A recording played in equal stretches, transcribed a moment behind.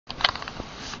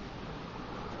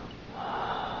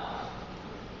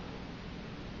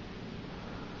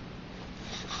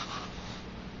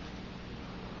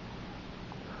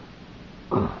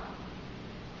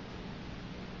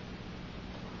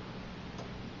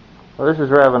Well, this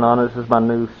is Ravenon. This is my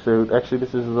new suit. Actually,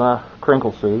 this is my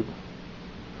crinkle suit.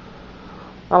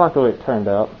 I like the way it turned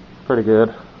out. Pretty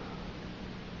good.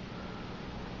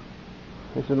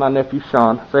 This is my nephew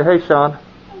Sean. Say hey, Sean.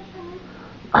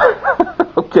 Hey,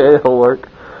 Sean. Okay, it'll work.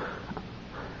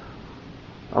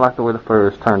 I like the way the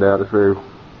fur has turned out. It's very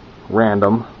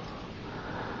random.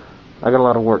 I got a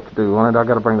lot of work to do on it. I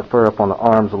got to bring the fur up on the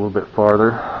arms a little bit farther.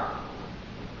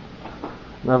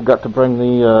 And I've got to bring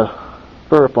the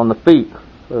fur up on the feet,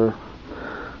 or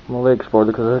my legs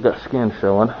farther, because I've got skin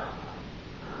showing.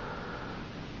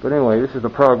 But anyway, this is the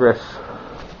progress.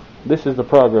 This is the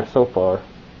progress so far.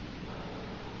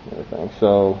 Everything.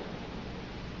 So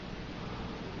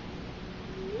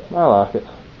I like it.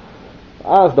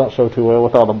 Eyes don't show too well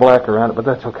with all the black around it, but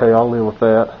that's okay. I'll live with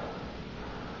that.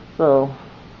 So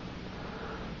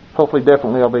hopefully,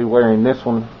 definitely, I'll be wearing this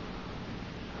one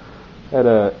at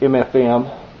a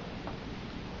MFM.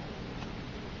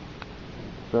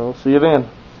 So see you then.